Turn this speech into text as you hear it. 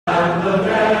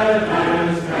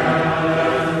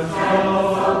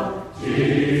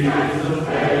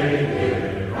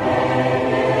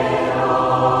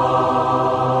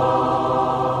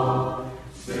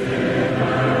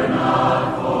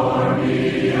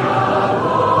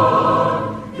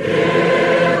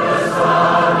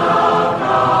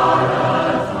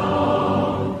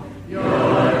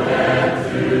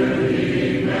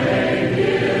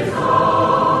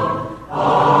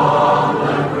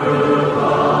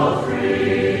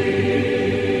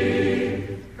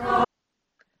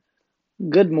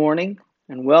Good morning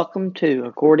and welcome to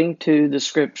According to the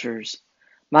Scriptures.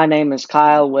 My name is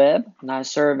Kyle Webb and I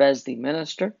serve as the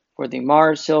minister for the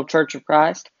Mars Hill Church of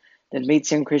Christ that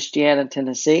meets in Christiana,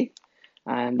 Tennessee.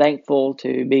 I am thankful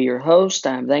to be your host.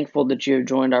 I am thankful that you have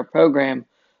joined our program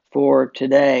for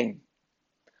today.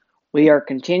 We are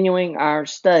continuing our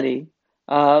study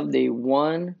of the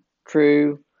one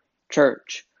true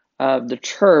church, of the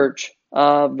church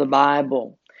of the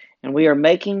Bible. And we are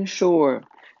making sure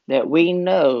that we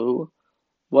know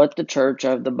what the church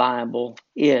of the Bible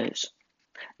is.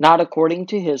 Not according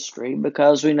to history,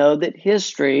 because we know that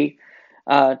history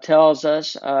tells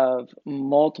us of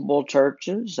multiple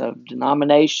churches, of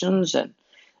denominations, and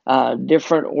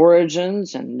different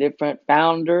origins, and different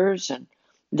founders, and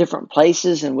different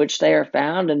places in which they are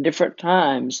found, and different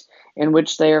times in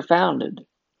which they are founded.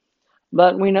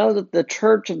 But we know that the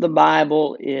church of the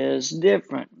Bible is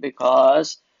different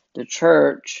because the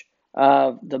church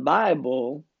of the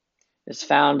Bible is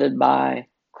founded by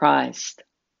Christ.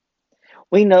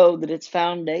 We know that its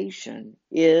foundation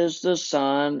is the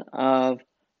Son of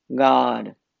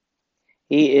God.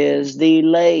 He is the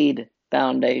laid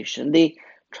foundation, the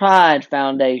tried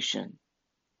foundation,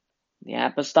 the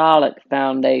apostolic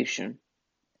foundation.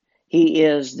 He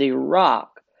is the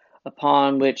rock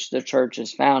upon which the church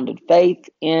is founded. Faith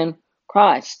in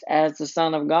Christ as the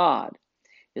Son of God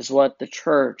is what the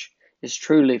church is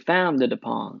truly founded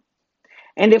upon.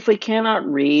 And if we cannot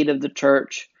read of the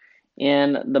church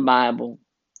in the Bible,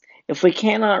 if we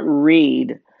cannot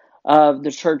read of the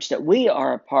church that we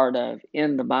are a part of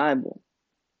in the Bible,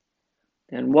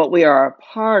 then what we are a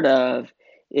part of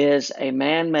is a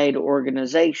man-made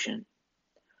organization,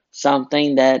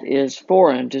 something that is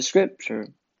foreign to Scripture.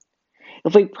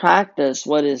 If we practice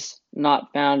what is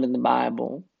not found in the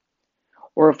Bible,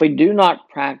 or if we do not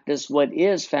practice what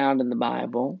is found in the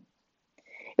Bible,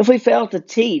 if we fail to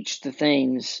teach the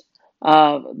things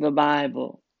of the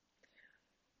Bible,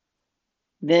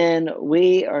 then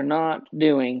we are not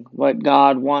doing what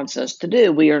God wants us to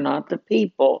do. We are not the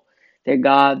people that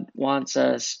God wants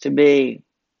us to be.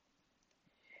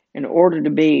 In order to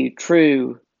be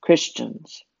true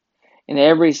Christians, in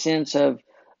every sense of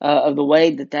the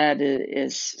way that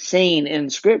is seen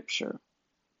in Scripture,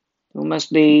 we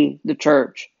must be the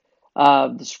church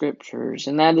of the Scriptures,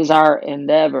 and that is our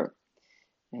endeavor.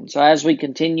 And so as we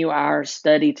continue our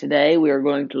study today, we are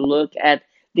going to look at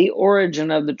the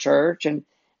origin of the church, and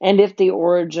if the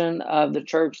origin of the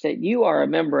church that you are a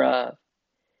member of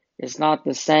is not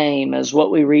the same as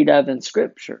what we read of in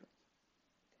Scripture,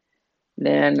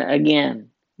 then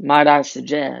again, might I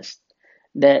suggest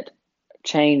that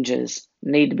changes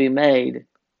need to be made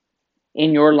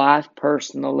in your life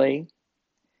personally,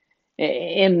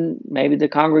 in maybe the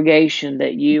congregation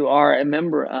that you are a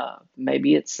member of.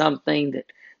 Maybe it's something that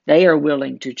they are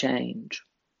willing to change.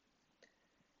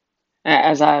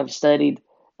 As I have studied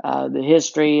the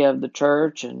history of the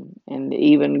church and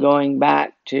even going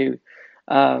back to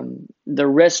the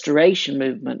Restoration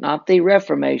movement, not the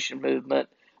Reformation movement,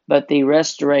 but the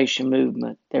Restoration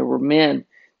movement. There were men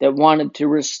that wanted to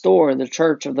restore the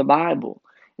church of the Bible.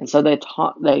 And so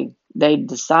they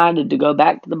decided to go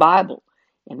back to the Bible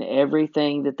in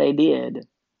everything that they did.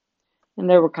 And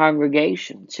there were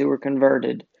congregations who were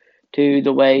converted to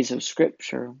the ways of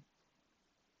Scripture.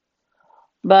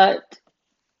 But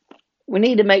we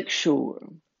need to make sure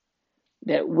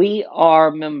that we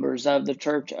are members of the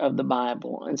church of the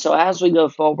Bible. And so as we go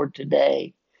forward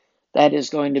today, that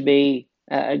is going to be,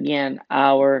 again,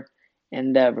 our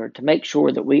endeavor to make sure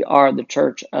that we are the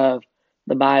church of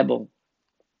the Bible.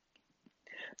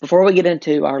 Before we get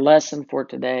into our lesson for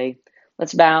today,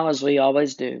 let's bow as we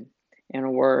always do in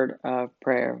a word of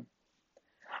prayer.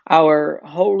 Our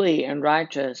holy and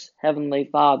righteous Heavenly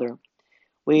Father,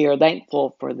 we are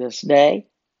thankful for this day.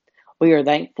 We are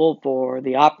thankful for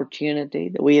the opportunity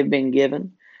that we have been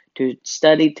given to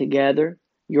study together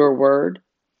your word.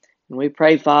 And we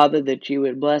pray, Father, that you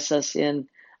would bless us in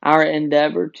our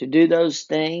endeavor to do those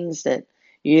things that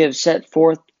you have set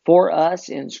forth for us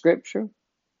in Scripture.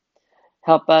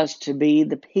 Help us to be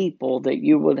the people that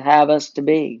you would have us to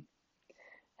be.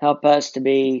 Help us to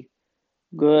be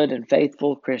good and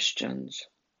faithful Christians.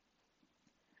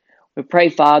 We pray,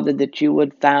 Father, that you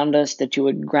would found us, that you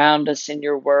would ground us in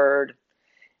your word,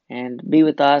 and be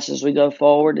with us as we go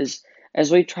forward,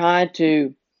 as we try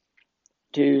to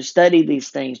study these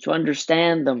things, to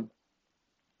understand them.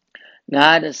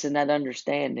 Guide us in that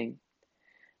understanding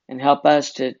and help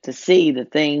us to see the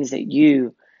things that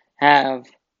you have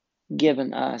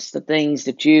given us, the things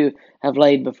that you have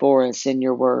laid before us in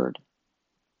your word.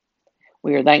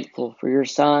 We are thankful for your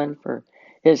Son, for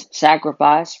his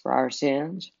sacrifice for our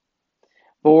sins,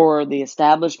 for the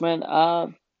establishment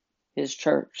of his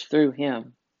church through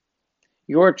him,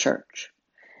 your church.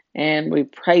 And we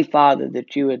pray, Father,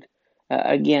 that you would,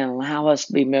 again, allow us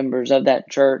to be members of that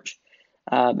church,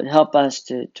 but help us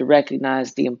to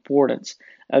recognize the importance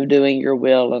of doing your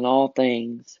will in all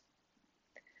things.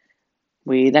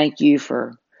 We thank you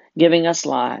for giving us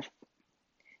life,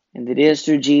 and it is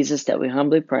through Jesus that we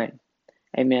humbly pray.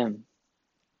 Amen.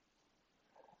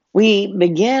 We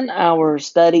begin our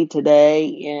study today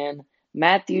in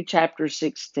Matthew chapter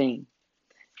 16.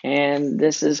 And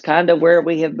this is kind of where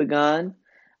we have begun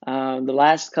the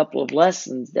last couple of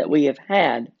lessons that we have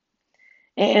had.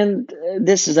 And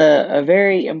this is a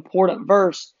very important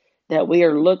verse that we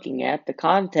are looking at. The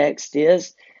context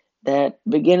is that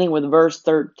beginning with verse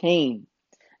 13,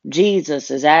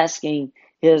 Jesus is asking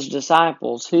his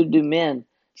disciples, "Who do men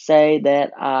say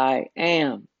that I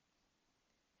am?"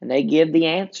 And they give the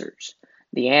answers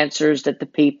that the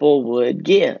people would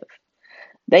give.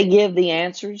 They give the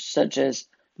answers such as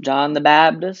John the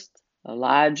Baptist,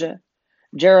 Elijah,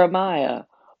 Jeremiah,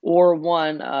 or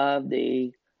one of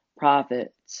the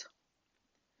prophets.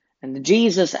 And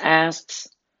Jesus asks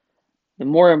the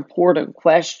more important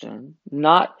question,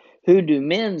 not who do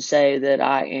men say that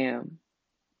I am,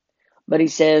 but he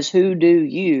says, who do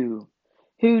you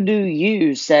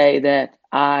say that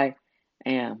I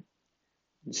am?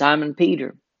 And Simon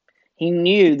Peter, he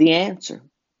knew the answer.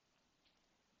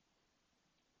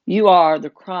 You are the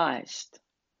Christ,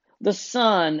 the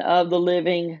Son of the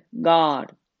living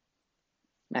God.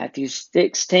 Matthew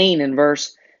 16 and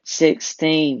verse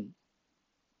 16.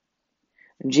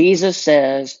 Jesus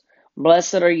says,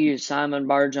 "Blessed are you, Simon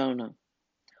Bar-Jonah,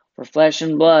 for flesh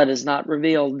and blood has not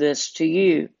revealed this to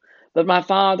you, but my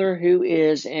Father who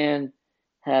is in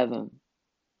heaven."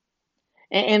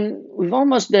 And we've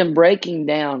almost been breaking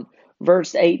down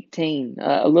verse 18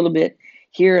 a little bit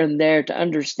here and there to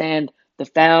understand the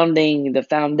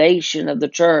foundation of the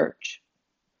church,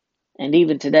 and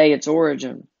even today its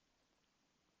origin.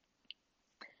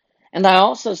 And I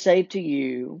also say to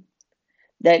you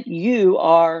that you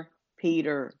are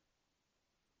Peter.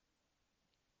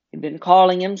 He'd been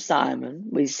calling him Simon.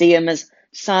 We see him as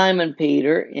Simon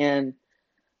Peter in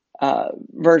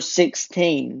verse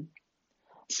 16.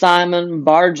 Simon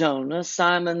Bar-Jonah,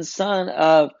 Simon son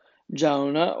of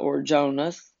Jonah or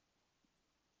Jonas.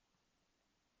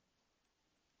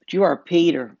 But you are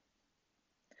Peter.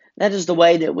 That is the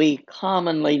way that we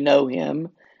commonly know him,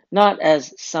 not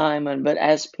as Simon, but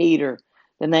as Peter,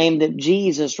 the name that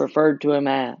Jesus referred to him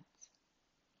as.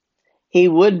 He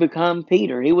would become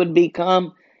Peter. He would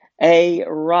become a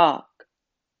rock.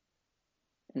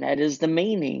 And that is the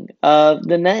meaning of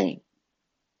the name.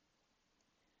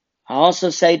 I also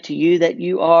say to you that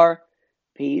you are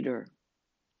Peter,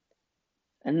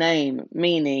 a name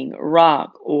meaning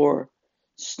rock or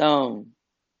stone.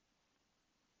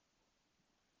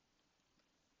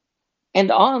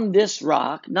 And on this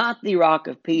rock, not the rock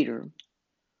of Peter,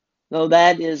 though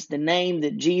that is the name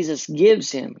that Jesus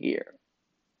gives him here.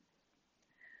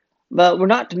 But we're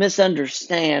not to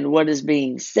misunderstand what is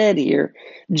being said here.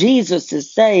 Jesus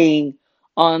is saying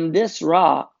on this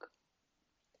rock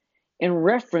in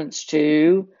reference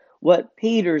to what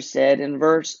Peter said in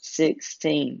verse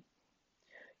 16.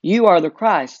 You are the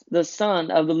Christ, the Son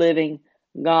of the living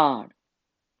God.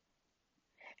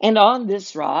 And on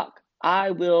this rock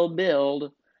I will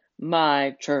build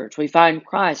my church. We find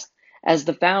Christ as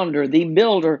the founder, the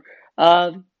builder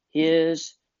of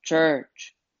his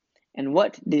church. And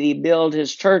what did he build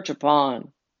his church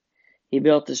upon? He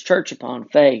built his church upon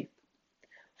faith.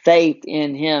 Faith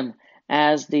in him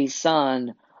as the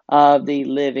Son of the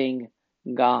living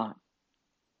God.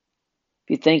 If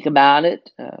you think about it,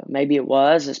 maybe it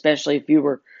was, especially if you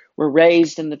were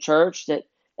raised in the church, that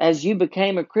as you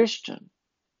became a Christian,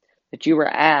 that you were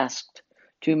asked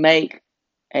to make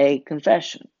a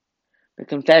confession. The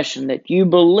confession that you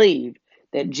believe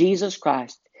that Jesus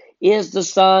Christ is the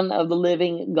Son of the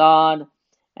living God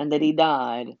and that he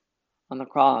died on the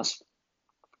cross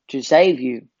to save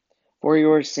you for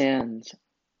your sins.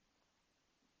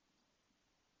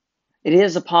 It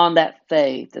is upon that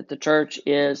faith that the church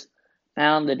is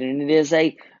founded. And it is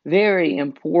a very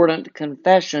important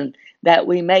confession that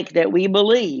we make, that we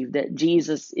believe that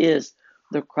Jesus is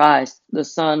the Christ, the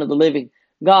Son of the living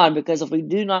God. Because if we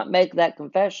do not make that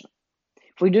confession,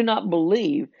 if we do not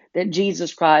believe that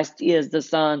Jesus Christ is the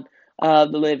Son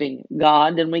of the living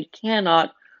God, then we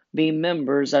cannot be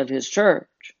members of His church.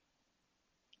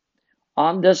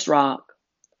 On this rock,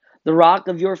 the rock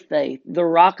of your faith, the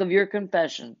rock of your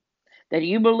confession, that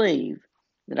you believe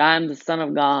that I am the Son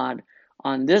of God,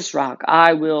 on this rock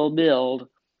I will build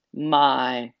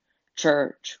my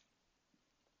church.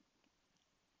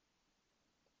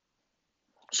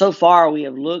 So far, we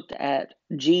have looked at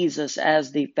Jesus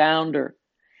as the founder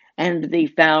and the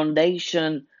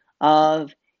foundation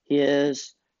of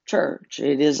His church.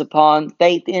 It is upon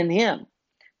faith in Him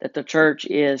that the church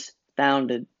is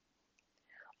founded.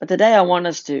 But today I want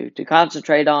us to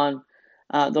concentrate on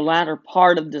the latter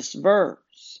part of this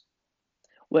verse.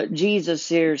 What Jesus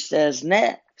here says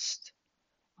next.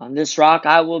 On this rock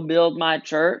I will build my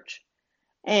church,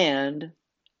 and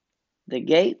the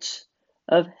gates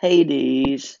of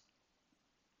Hades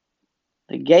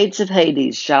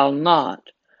shall not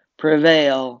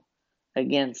prevail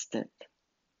against it.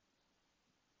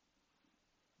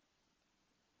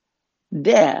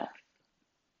 Death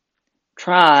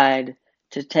tried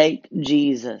to take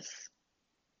Jesus.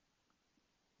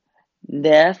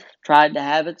 Death tried to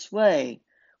have its way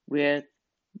with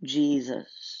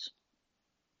Jesus.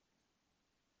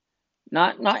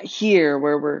 Not here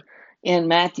where we're in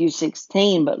Matthew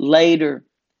 16, but later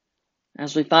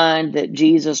as we find that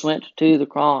Jesus went to the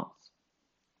cross,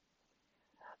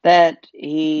 that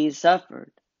He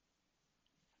suffered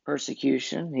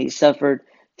persecution, He suffered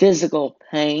physical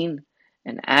pain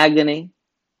and agony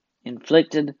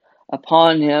inflicted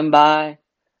upon Him by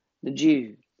the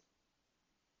Jews,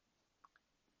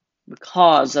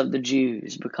 because of the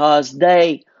Jews, because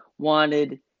they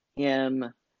wanted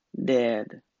Him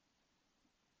dead.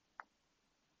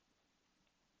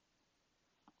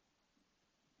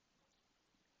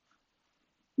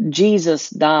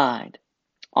 Jesus died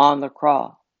on the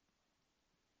cross.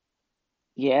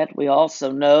 Yet we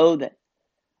also know that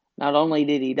not only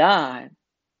did He die,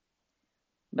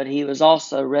 but He was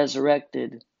also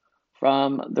resurrected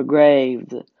from the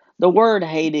grave. The word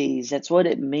Hades, that's what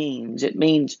it means. It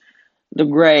means the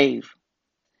grave.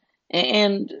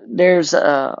 And there's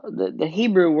the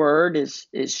Hebrew word is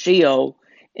Sheol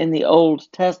in the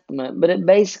Old Testament, but it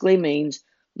basically means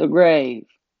the grave.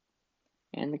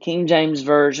 And the King James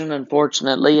Version,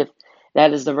 unfortunately, if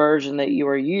that is the version that you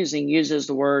are using, uses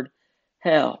the word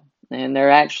hell. And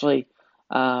they're actually,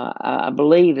 I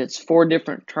believe it's 4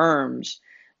 different terms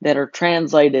that are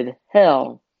translated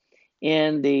hell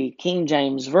in the King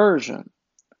James Version.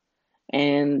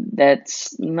 And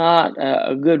that's not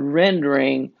a good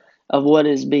rendering of what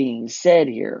is being said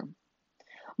here.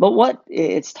 But what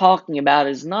it's talking about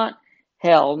is not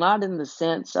hell, not in the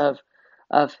sense of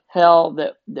hell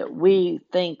that we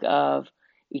think of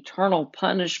eternal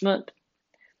punishment.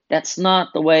 That's not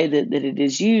the way that it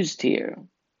is used here.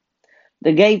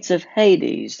 The gates of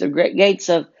Hades, the great gates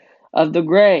of the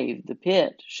grave, the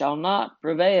pit, shall not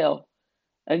prevail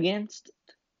against it.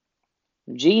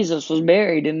 Jesus was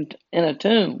buried in a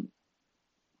tomb.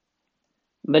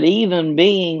 But even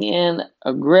being in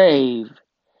a grave,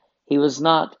 He was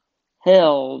not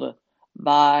held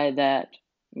by that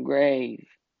grave.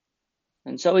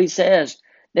 And so He says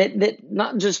that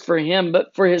not just for Him,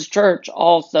 but for His church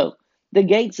also, the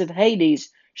gates of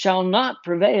Hades shall not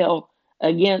prevail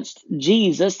against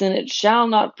Jesus, and it shall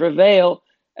not prevail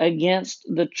against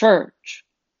the church.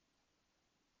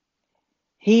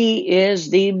 He is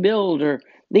the builder,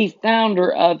 the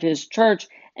founder of His church,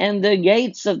 and the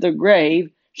gates of the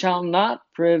grave shall not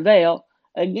prevail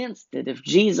against it. If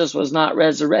Jesus was not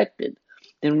resurrected,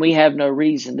 then we have no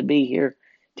reason to be here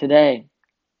today.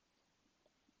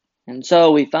 And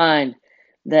so we find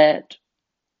that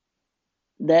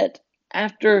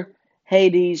after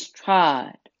Hades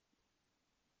tried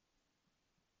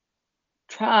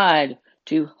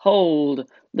to hold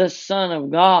the Son of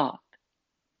God,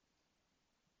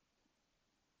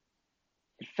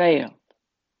 it failed,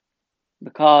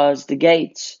 because the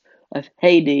gates of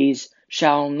Hades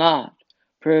shall not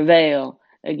prevail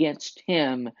against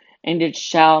Him, and it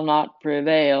shall not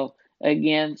prevail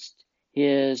against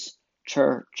His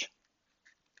church.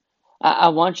 I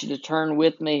want you to turn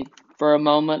with me for a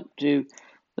moment to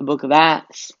the book of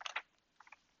Acts.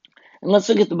 And let's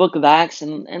look at the book of Acts,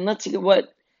 and let's look at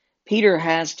what Peter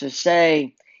has to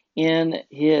say in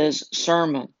his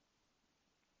sermon.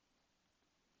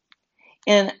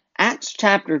 In Acts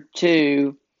chapter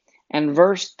 2 and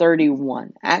verse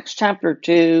 31, Acts chapter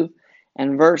 2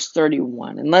 and verse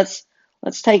 31. And let's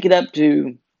take it up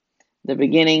to the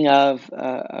beginning of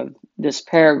this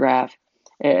paragraph,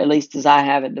 at least as I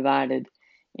have it divided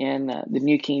in the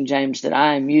New King James that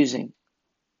I am using.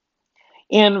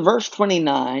 In verse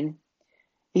 29,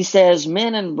 he says,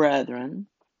 "Men and brethren,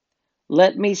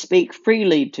 let me speak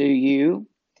freely to you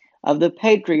of the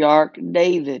patriarch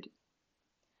David,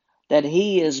 that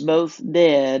he is both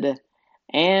dead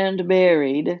and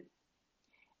buried,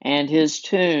 and his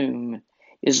tomb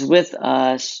is with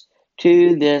us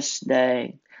to this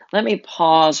day." Let me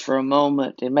pause for a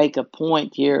moment and make a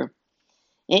point here.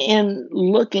 In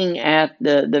looking at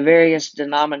the various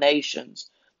denominations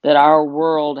that our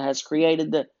world has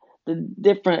created, the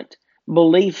different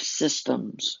belief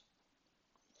systems,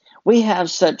 we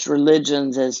have such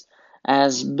religions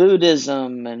as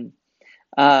Buddhism and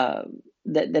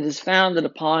that is founded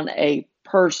upon a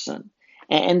person.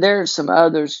 And there are some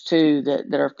others too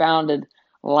that are founded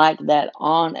like that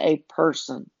on a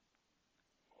person.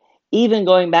 Even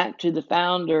going back to the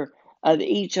founder of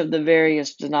each of the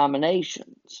various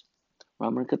denominations.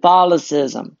 Roman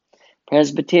Catholicism,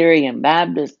 Presbyterian,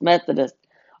 Baptist, Methodist,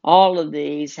 all of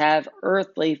these have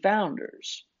earthly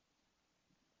founders.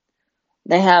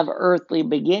 They have earthly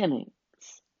beginnings.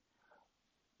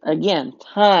 Again,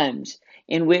 times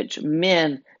in which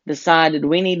men decided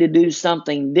we need to do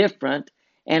something different,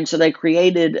 and so they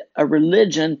created a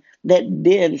religion that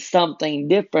did something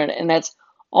different, and that's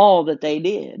all that they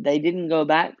did. They didn't go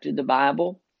back to the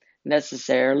Bible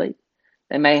necessarily.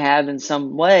 They may have in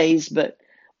some ways, but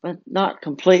not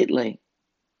completely.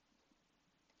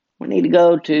 We need to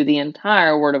go to the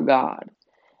entire Word of God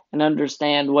and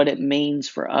understand what it means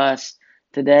for us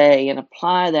today and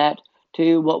apply that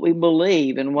to what we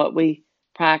believe and what we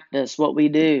practice, what we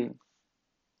do.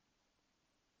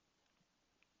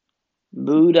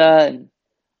 Buddha and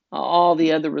all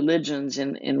the other religions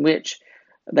in which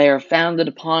they are founded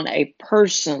upon a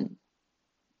person,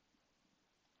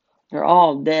 they're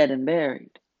all dead and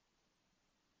buried.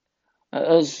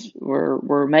 Those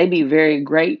were maybe very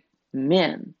great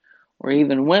men or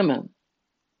even women,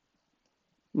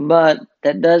 but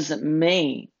that doesn't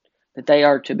mean that they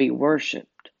are to be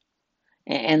worshipped.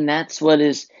 And that's what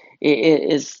is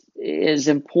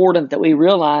important that we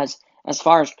realize as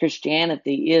far as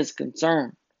Christianity is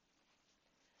concerned.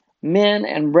 Men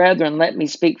and brethren, let me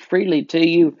speak freely to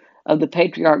you of the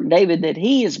patriarch David, that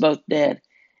he is both dead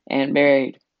and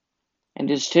buried, and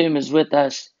his tomb is with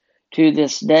us to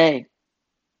this day.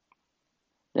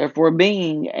 Therefore,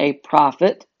 being a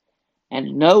prophet,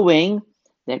 and knowing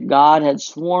that God had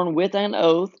sworn with an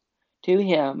oath to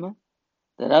him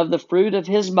that of the fruit of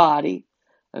his body,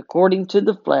 according to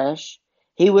the flesh,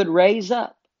 he would raise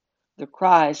up the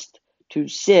Christ to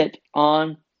sit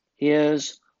on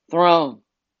his throne,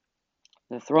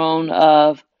 the throne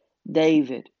of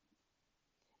David.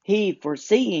 He,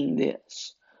 foreseeing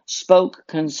this, spoke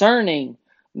concerning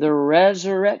the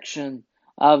resurrection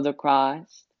of the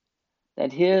Christ,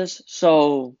 that his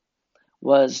soul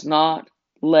was not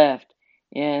left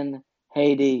in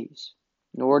Hades,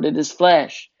 nor did his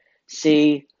flesh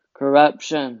see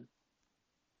corruption.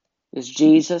 This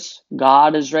Jesus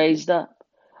God is raised up,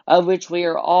 of which we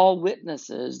are all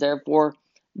witnesses. Therefore,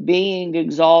 being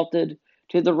exalted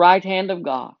to the right hand of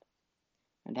God,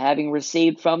 and having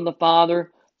received from the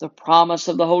Father the promise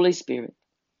of the Holy Spirit,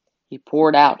 he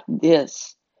poured out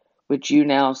this which you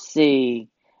now see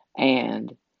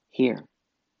and hear.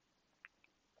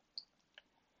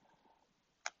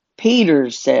 Peter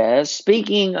says,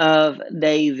 speaking of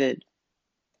David,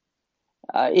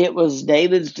 it was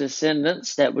David's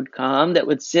descendants that would come, that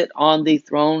would sit on the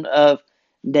throne of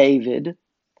David.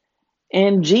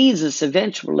 And Jesus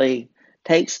eventually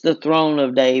takes the throne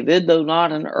of David, though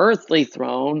not an earthly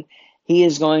throne. He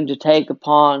is going to take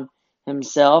upon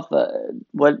himself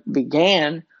what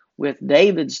began with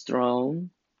David's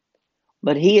throne,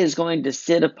 but he is going to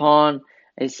sit upon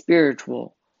a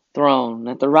spiritual throne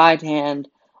at the right hand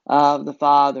of the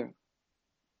Father.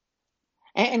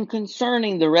 And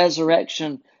concerning the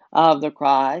resurrection of the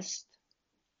Christ,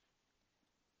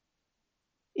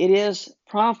 it is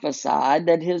prophesied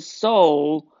that his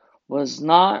soul was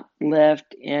not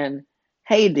left in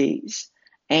Hades,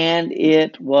 and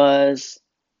it was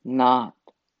not.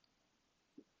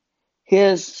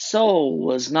 His soul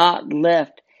was not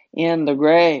left in the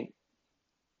grave.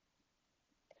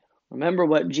 Remember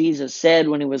what Jesus said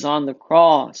when he was on the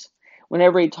cross,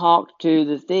 whenever he talked to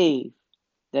the thief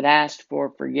that asked for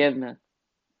forgiveness.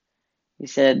 He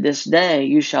said, "This day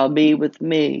you shall be with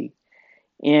me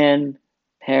in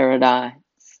paradise."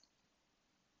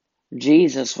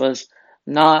 Jesus was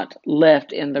not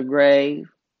left in the grave,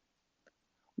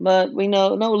 But we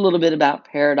know a little bit about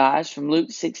paradise from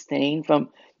Luke 16, from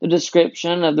the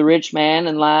description of the rich man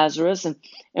and Lazarus,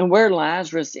 and where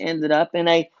Lazarus ended up in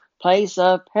a place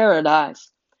of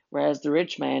paradise, whereas the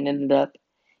rich man ended up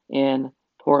in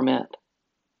torment.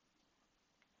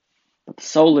 But the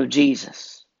soul of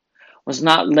Jesus was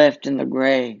not left in the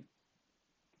grave.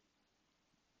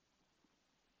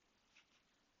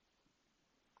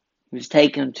 He was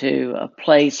taken to a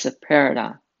place of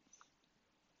paradise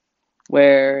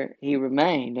where he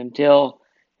remained until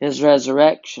his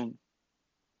resurrection.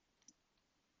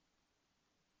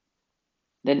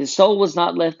 That his soul was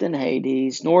not left in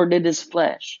Hades, nor did his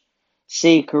flesh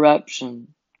see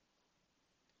corruption.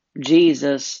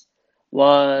 Jesus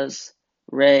was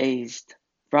raised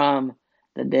from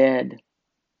the dead.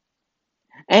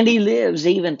 And he lives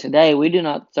even today. We do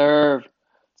not serve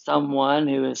someone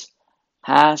who has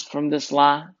passed from this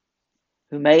life,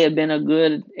 who may have been a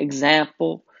good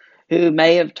example, who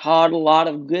may have taught a lot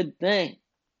of good things.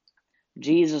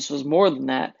 Jesus was more than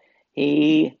that.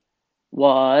 He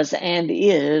was and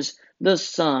is the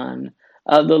Son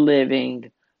of the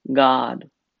living God.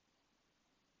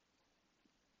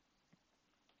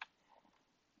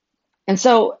 And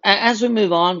so, as we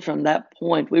move on from that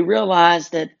point, we realize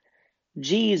that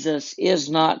Jesus is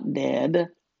not dead.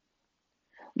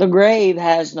 The grave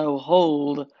has no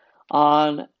hold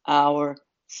on our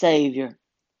Savior,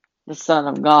 the Son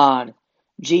of God,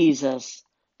 Jesus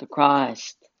the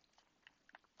Christ.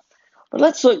 But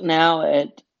let's look now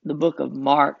at the book of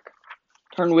Mark.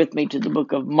 Turn with me to the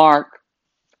book of Mark.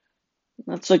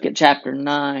 Let's look at chapter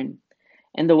 9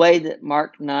 and the way that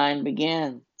Mark 9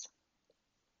 begins.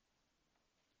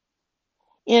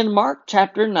 In Mark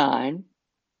chapter 9,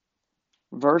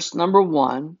 verse number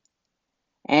 1,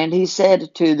 and he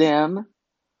said to them,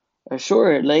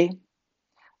 assuredly,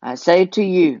 I say to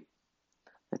you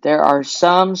that there are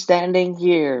some standing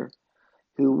here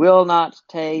who will not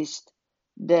taste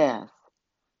death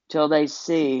till they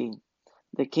see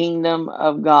the kingdom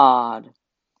of God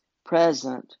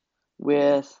present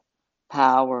with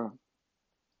power.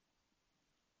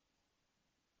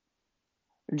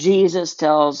 Jesus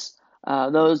tells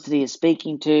those that he is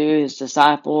speaking to, his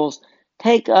disciples,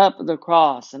 take up the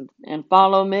cross and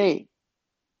follow me.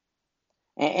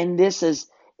 And this is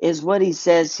what he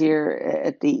says here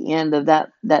at the end of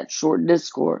that short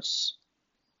discourse.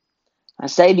 I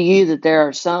say to you that there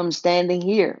are some standing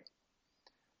here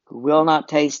who will not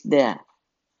taste death,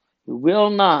 who will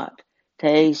not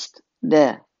taste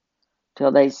death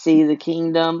till they see the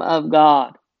kingdom of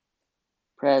God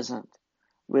present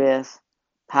with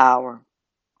power.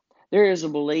 There is a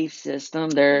belief system.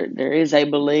 There is a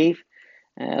belief,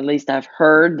 at least I've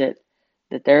heard,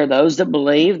 that there are those that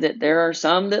believe that there are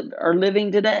some that are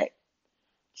living today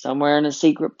somewhere in a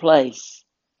secret place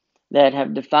that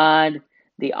have defied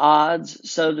the odds,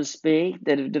 so to speak,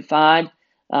 that have defied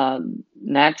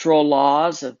natural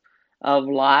laws of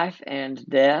life and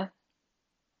death,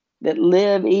 that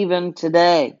live even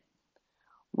today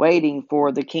waiting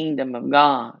for the kingdom of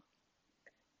God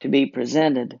to be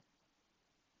presented.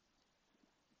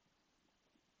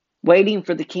 Waiting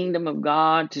for the kingdom of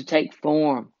God to take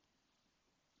form.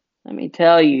 Let me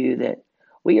tell you that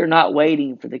we are not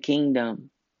waiting for the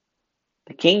kingdom.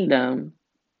 The kingdom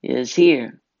is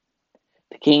here.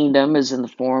 The kingdom is in the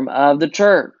form of the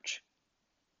church.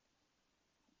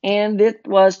 And it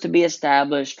was to be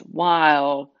established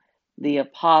while the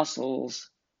apostles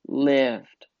lived.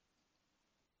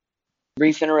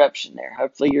 Brief interruption there.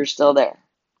 Hopefully you're still there.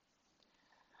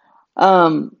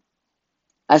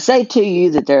 I say to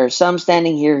you that there are some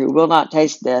standing here who will not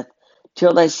taste death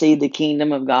till they see the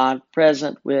kingdom of God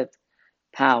present with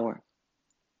power.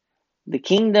 The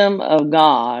kingdom of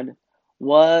God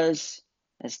was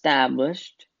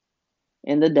established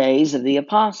in the days of the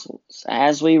apostles,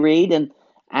 as we read in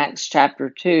Acts chapter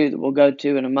 2 that we'll go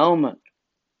to in a moment.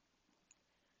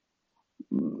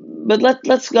 But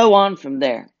let's go on from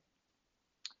there.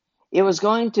 It was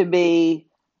going to be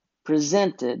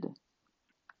presented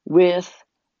with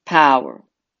power.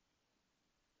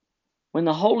 When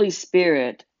the Holy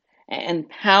Spirit and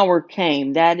power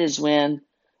came, that is when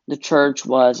the church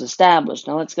was established.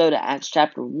 Now let's go to Acts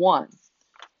chapter 1.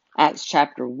 Acts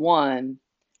chapter 1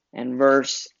 and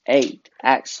verse 8.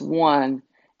 Acts 1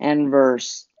 and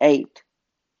verse 8.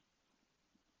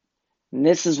 And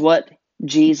this is what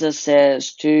Jesus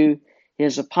says to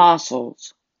his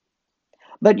apostles.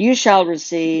 But you shall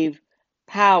receive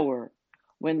power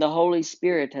when the Holy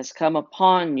Spirit has come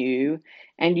upon you,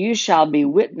 and you shall be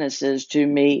witnesses to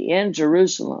me in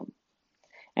Jerusalem,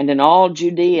 and in all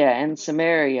Judea and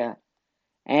Samaria,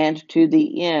 and to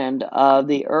the end of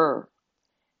the earth.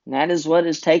 And that is what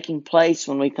is taking place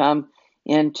when we come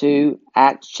into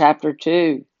Acts chapter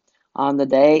 2 on the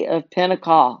day of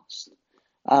Pentecost.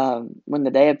 When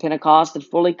the day of Pentecost had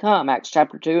fully come, Acts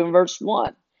chapter 2 and verse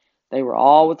 1, they were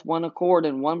all with one accord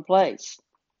in one place.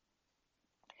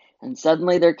 And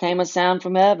suddenly there came a sound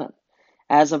from heaven,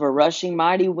 as of a rushing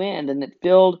mighty wind, and it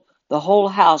filled the whole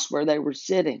house where they were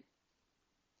sitting.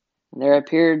 And there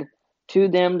appeared to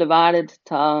them divided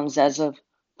tongues as of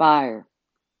fire,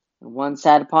 and one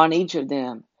sat upon each of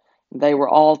them. And they were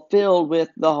all filled with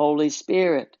the Holy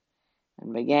Spirit,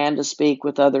 and began to speak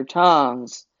with other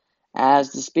tongues,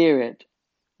 as the Spirit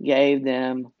gave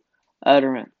them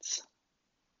utterance.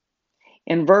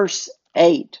 In verse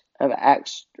 8 of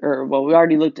Acts, we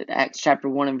already looked at Acts chapter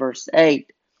 1 and verse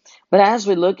 8. But as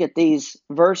we look at these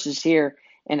verses here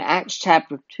in Acts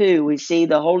chapter 2, we see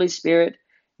the Holy Spirit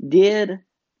did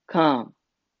come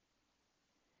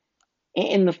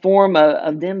in the form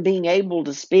of them being able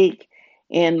to speak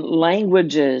in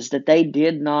languages that they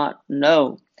did not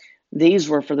know. These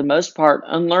were, for the most part,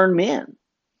 unlearned men.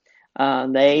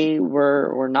 They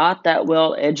were not that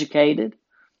well educated.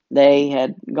 They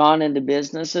had gone into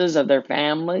businesses of their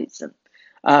families.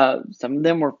 And, some of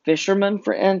them were fishermen,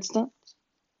 for instance.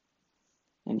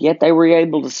 And yet they were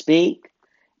able to speak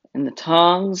in the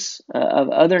tongues of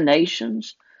other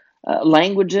nations,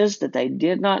 languages that they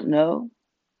did not know.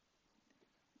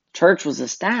 Church was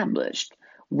established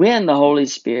when the Holy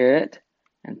Spirit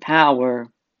and power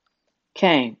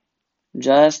came,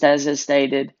 just as is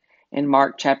stated in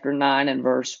Mark chapter 9 and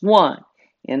verse 1,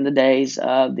 in the days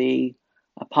of the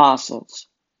apostles.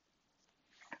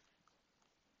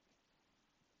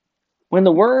 When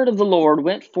the word of the Lord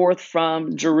went forth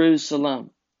from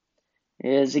Jerusalem,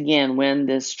 is again when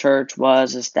this church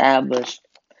was established.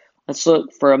 Let's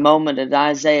look for a moment at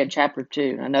Isaiah chapter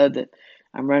 2. I know that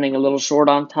I'm running a little short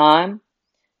on time,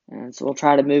 and so we'll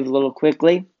try to move a little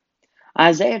quickly.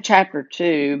 Isaiah chapter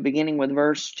 2, beginning with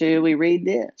verse 2, we read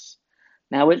this.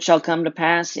 Now it shall come to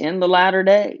pass in the latter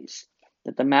days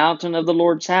that the mountain of the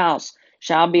Lord's house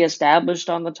shall be established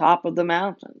on the top of the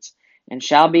mountains, and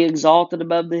shall be exalted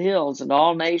above the hills, and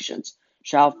all nations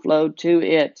shall flow to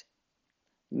it.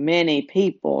 Many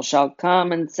people shall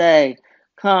come and say,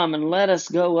 Come and let us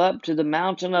go up to the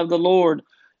mountain of the Lord,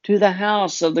 to the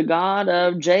house of the God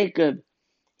of Jacob.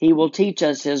 He will teach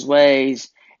us his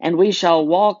ways, and we shall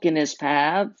walk in his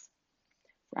paths.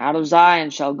 For out of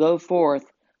Zion shall go forth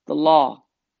the law,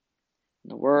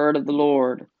 the word of the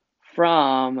Lord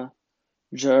from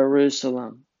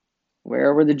Jerusalem.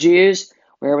 Where were the Jews?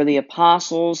 Where were the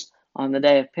apostles on the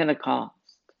day of Pentecost?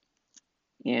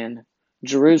 In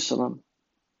Jerusalem.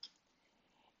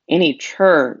 Any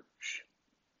church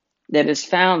that is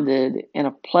founded in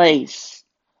a place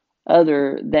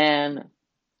other than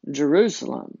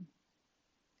Jerusalem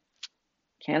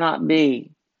cannot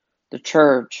be the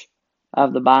church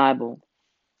of the Bible.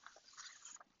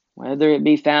 Whether it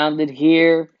be founded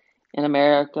here in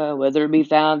America, whether it be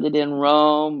founded in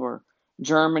Rome or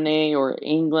Germany or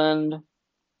England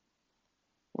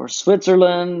or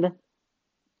Switzerland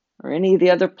or any of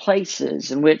the other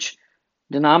places in which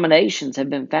denominations have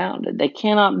been founded, they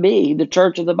cannot be the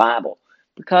church of the Bible,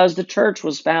 because the church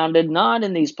was founded not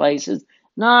in these places,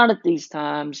 not at these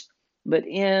times, but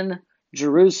in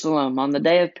Jerusalem on the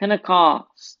day of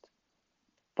Pentecost,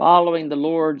 following the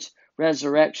Lord's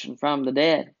resurrection from the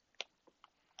dead.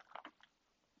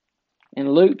 In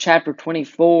Luke chapter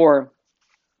 24,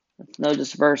 let's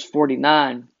notice verse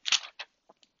 49.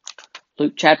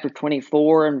 Luke chapter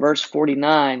 24 and verse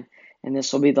 49, and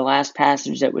this will be the last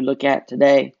passage that we look at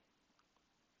today.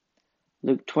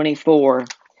 Luke 24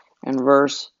 and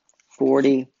verse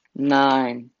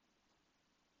 49.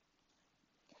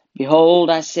 Behold,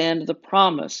 I send the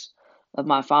promise of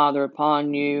my Father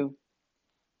upon you,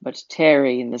 but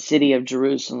tarry in the city of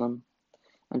Jerusalem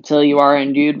until you are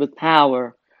endued with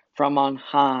power from on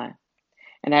high.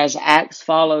 And as Acts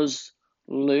follows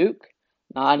Luke,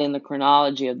 not in the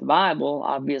chronology of the Bible,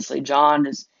 obviously John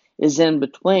is in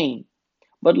between,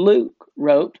 but Luke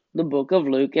wrote the book of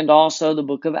Luke and also the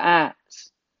book of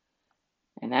Acts.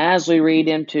 And as we read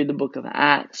into the book of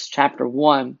Acts, chapter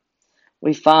 1,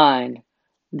 we find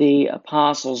the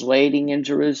apostles waiting in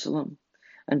Jerusalem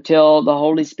until the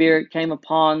Holy Spirit came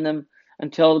upon them,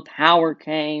 until the power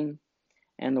came,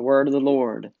 and the word of the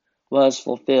Lord was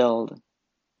fulfilled.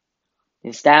 The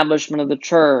establishment of the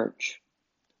church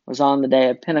was on the day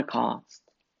of Pentecost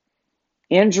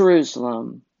in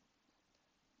Jerusalem,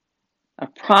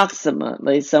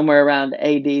 approximately somewhere around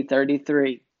AD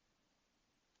 33.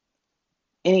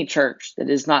 Any church that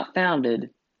is not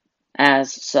founded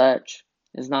as such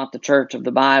is not the church of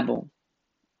the Bible.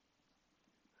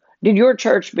 Did your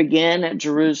church begin at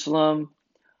Jerusalem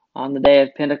on the day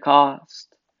of Pentecost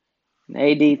in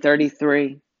AD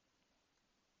 33?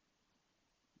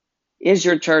 Is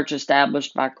your church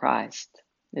established by Christ?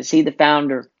 Is He the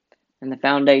founder and the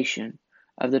foundation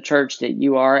of the church that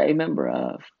you are a member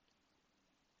of?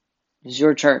 Is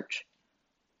your church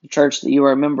the church that you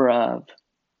are a member of?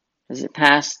 Does it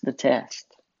pass the test?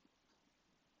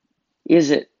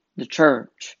 Is it the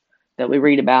church that we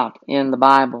read about in the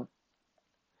Bible?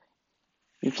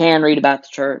 You can read about the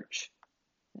church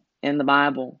in the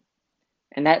Bible,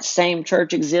 and that same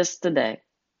church exists today.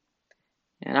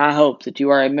 And I hope that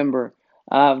you are a member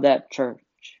of that church.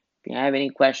 If you have any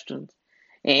questions,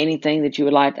 anything that you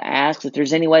would like to ask, if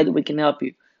there's any way that we can help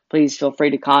you, please feel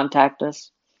free to contact us.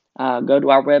 Go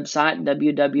to our website,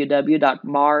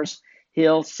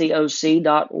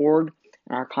 www.marshillcoc.org,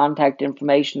 and our contact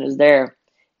information is there.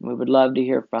 And we would love to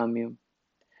hear from you.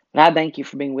 But I thank you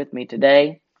for being with me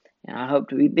today, and I hope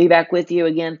to be back with you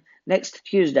again next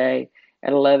Tuesday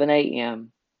at 11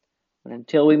 a.m. But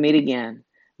until we meet again,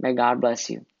 may God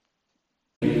bless you.